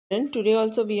Today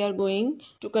also we are going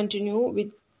to continue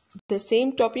with the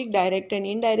same topic, direct and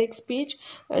indirect speech.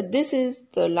 This is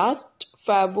the last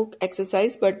book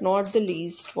exercise but not the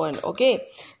least one. Okay,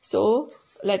 so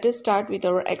let us start with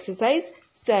our exercise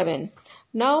 7.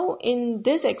 Now in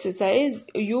this exercise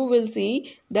you will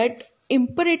see that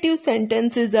imperative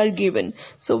sentences are given.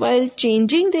 So while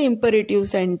changing the imperative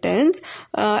sentence,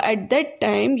 at that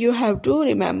time you have to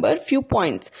remember few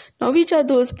points. Now which are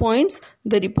those points?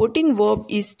 The reporting verb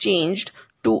is changed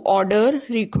to order,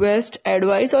 request,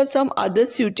 advise or some other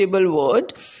suitable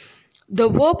word. The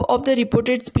verb of the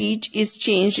reported speech is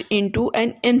changed into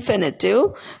an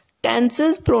infinitive.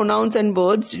 Tenses, pronouns and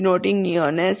words denoting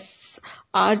nearness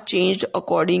are changed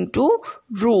according to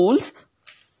rules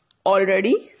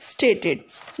already stated.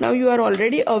 Now you are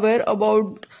already aware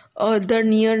about the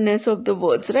nearness of the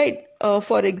words, right?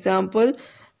 For example,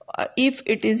 if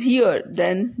it is here,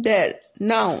 then there,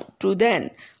 now, to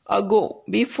then, ago,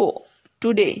 before,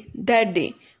 today, that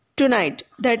day, tonight,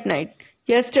 that night,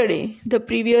 yesterday, the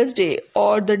previous day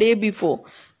or the day before,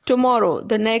 tomorrow,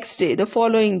 the next day, the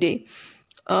following day,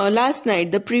 last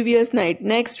night, the previous night,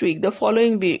 next week, the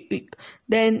following week.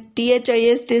 Then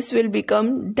THIS, this will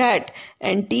become that,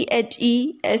 and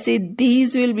THES,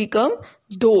 these will become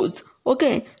those.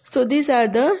 Okay, so these are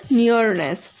the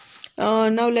nearness.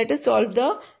 Now let us solve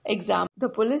the example. The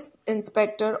police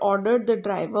inspector ordered the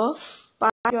driver,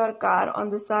 park your car on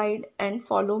the side and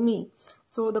follow me.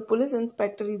 So the police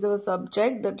inspector is our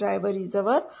subject, the driver is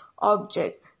our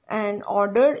object, and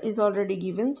ordered is already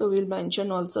given, so we'll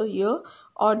mention also here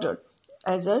ordered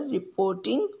as a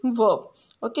reporting verb.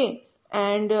 Okay,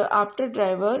 and after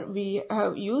driver we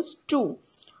have used to.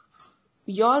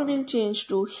 Your will change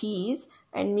to his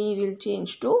and me will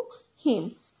change to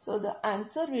him. So the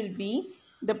answer will be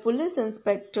the police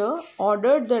inspector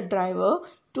ordered the driver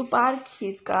to park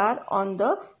his car on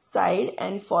the side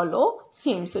and follow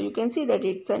him. So you can see that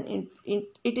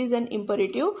it is an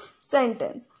imperative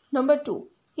sentence. Number 2.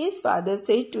 His father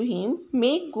said to him,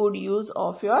 make good use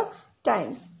of your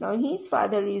time. Now his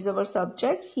father is our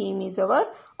subject, him is our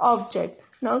object.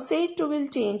 Now said to will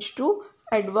change to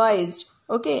advised.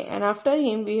 Okay, and after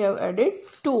him we have added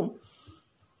to.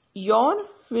 Your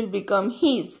will become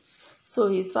his. So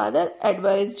his father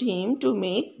advised him to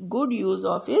make good use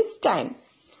of his time.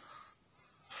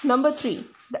 Number 3.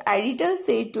 The editor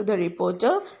said to the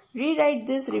reporter, rewrite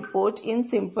this report in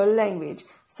simple language.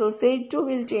 So said to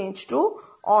will change to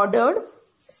ordered.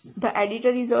 The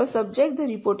editor is our subject, the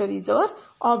reporter is our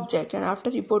object, and after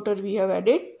reporter we have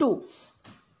added to.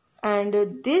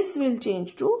 And this will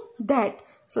change to that.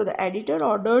 So the editor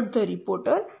ordered the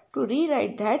reporter to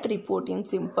rewrite that report in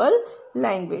simple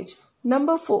language.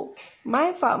 Number 4.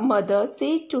 My mother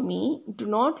said to me, do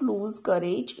not lose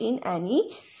courage in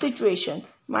any situation.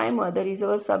 My mother is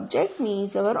our subject, me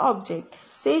is our object.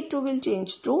 Said to will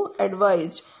change to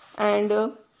advised,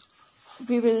 and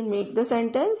we will make the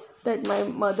sentence that my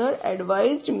mother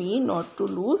advised me not to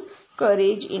lose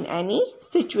courage in any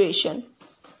situation.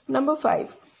 Number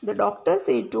 5. The doctor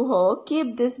said to her,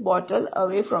 keep this bottle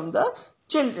away from the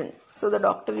children. So the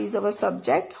doctor is our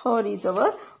subject, her is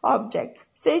our object.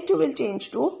 Said to will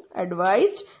change to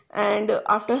advised, and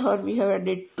after her we have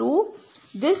added to.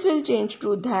 This will change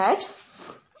to that,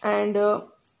 and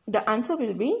the answer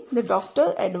will be the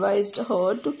doctor advised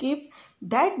her to keep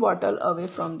that bottle away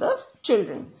from the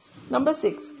children. Number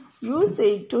 6. You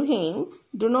said to him,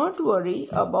 do not worry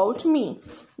about me.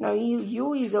 Now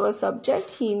you is our subject,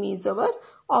 him is our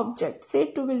object.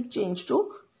 Said to will change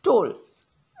to told,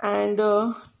 and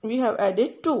we have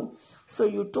added to. So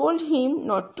you told him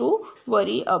not to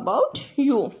worry about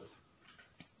you.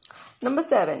 Number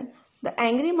 7. The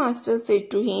angry master said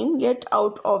to him, get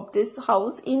out of this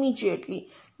house immediately.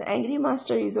 The angry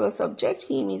master is our subject,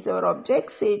 him is our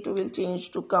object. Said to will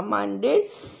change to commanded,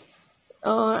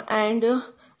 and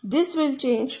this will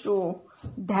change to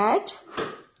that.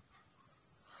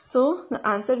 So the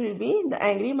answer will be the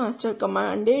angry master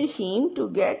commanded him to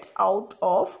get out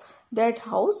of that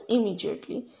house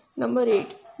immediately. Number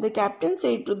 8. The captain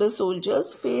said to the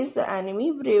soldiers, face the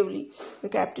enemy bravely. The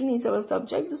captain is our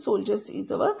subject, the soldiers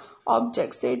is our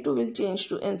object. Said to will change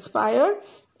to inspire,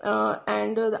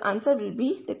 and the answer will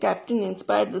be the captain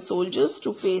inspired the soldiers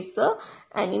to face the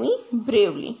enemy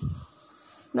bravely.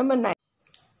 Number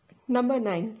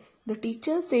 9. The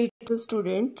teacher said to the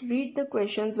student, read the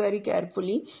questions very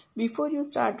carefully before you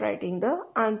start writing the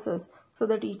answers. So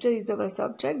the teacher is our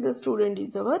subject, the student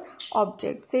is our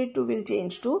object. Said to will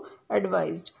change to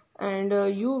advised, and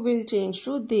you will change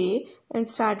to they, and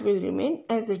start will remain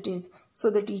as it is. So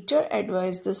the teacher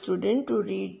advised the student to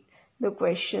read the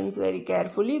questions very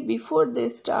carefully before they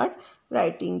start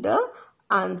writing the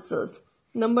answers.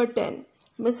 Number 10.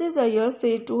 Mrs. Iyer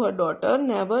said to her daughter,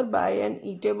 never buy an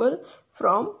eatable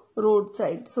from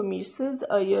roadside. So Mrs.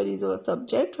 Iyer is our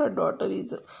subject, her daughter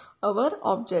is our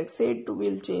object. Said to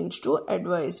will change to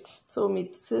advised. So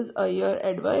Mrs. Iyer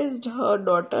advised her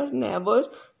daughter never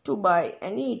to buy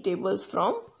any eatables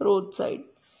from roadside.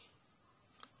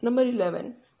 Number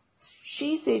 11.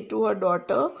 She said to her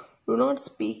daughter, do not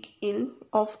speak ill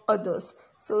of others.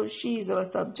 So she is our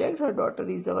subject, her daughter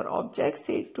is our object.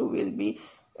 Said to will be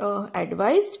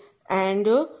advised, and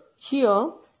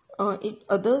here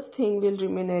others thing will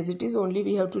remain as it is, only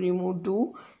we have to remove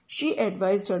do. She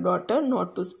advised her daughter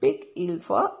not to speak ill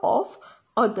of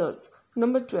others.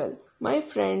 Number 12. My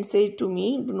friend said to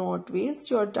me, do not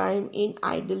waste your time in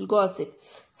idle gossip.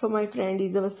 So my friend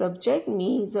is our subject,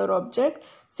 me is our object.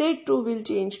 Said to will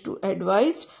change to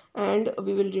advised, and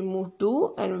we will remove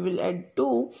do and we will add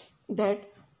to, that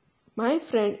my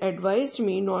friend advised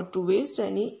me not to waste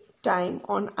any time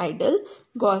on idle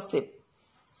gossip.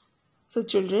 So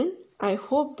children, I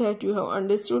hope that you have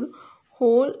understood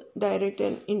whole direct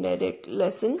and indirect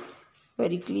lesson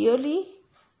very clearly,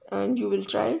 and you will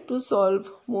try to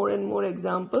solve more and more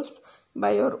examples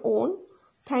by your own.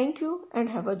 Thank you and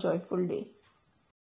have a joyful day.